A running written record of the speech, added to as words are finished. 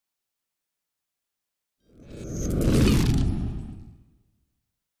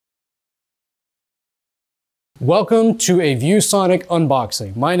Welcome to a ViewSonic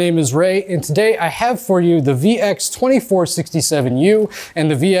unboxing. My name is Ray, and today I have for you the VX2467U and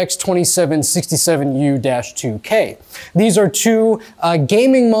the VX2767U-2K. These are two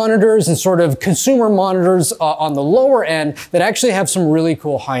gaming monitors and sort of consumer monitors on the lower end that actually have some really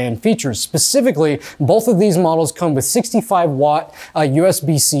cool high-end features. Specifically, both of these models come with 65-watt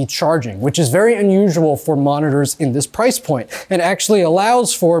USB-C charging, which is very unusual for monitors in this price point, and actually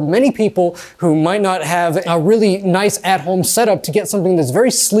allows for many people who might not have a really nice at-home setup to get something that's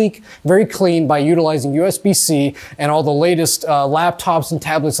very sleek, very clean by utilizing USB-C and all the latest laptops and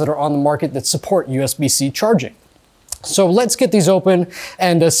tablets that are on the market that support USB-C charging. So let's get these open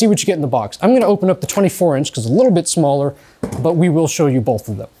and see what you get in the box. I'm going to open up the 24-inch because it's a little bit smaller, but we will show you both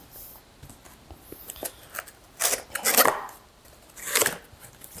of them.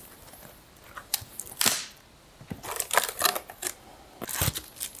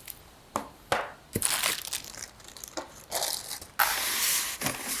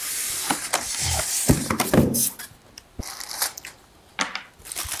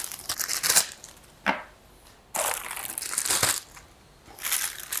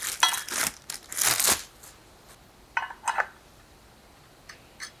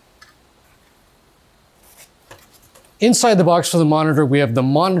 Inside the box for the monitor, we have the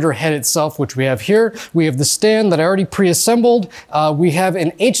monitor head itself, which we have here. We have the stand that I already pre-assembled. We have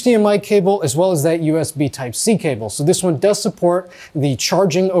an HDMI cable as well as that USB Type-C cable. So this one does support the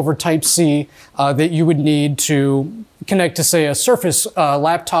charging over Type-C that you would need to connect to, say, a Surface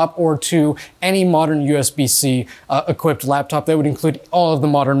laptop or to any modern USB-C equipped laptop. That would include all of the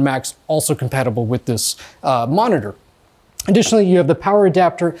modern Macs also compatible with this monitor. Additionally, you have the power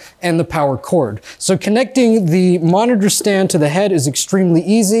adapter and the power cord. So connecting the monitor stand to the head is extremely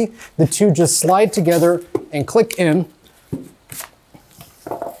easy. The two just slide together and click in.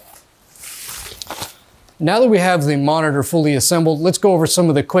 Now that we have the monitor fully assembled, let's go over some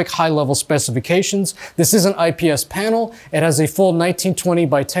of the quick high-level specifications. This is an IPS panel. It has a full 1920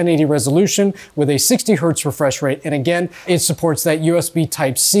 by 1080 resolution with a 60 Hz refresh rate. And again, it supports that USB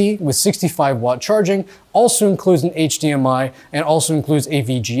Type-C with 65-watt charging, also includes an HDMI, and also includes a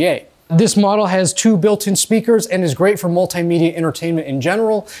VGA. This model has two built-in speakers and is great for multimedia entertainment in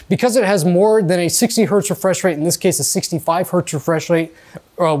general. Because it has more than a 60 Hz refresh rate, in this case a 65 Hz refresh rate,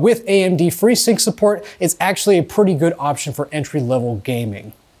 with AMD FreeSync support, it's actually a pretty good option for entry-level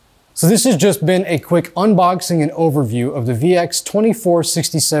gaming. So this has just been a quick unboxing and overview of the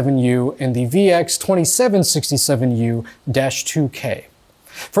VX2467U and the VX2767U-2K.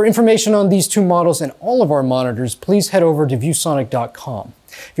 For information on these two models and all of our monitors, please head over to ViewSonic.com.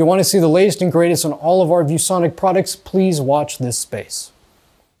 If you want to see the latest and greatest on all of our ViewSonic products, please watch this space.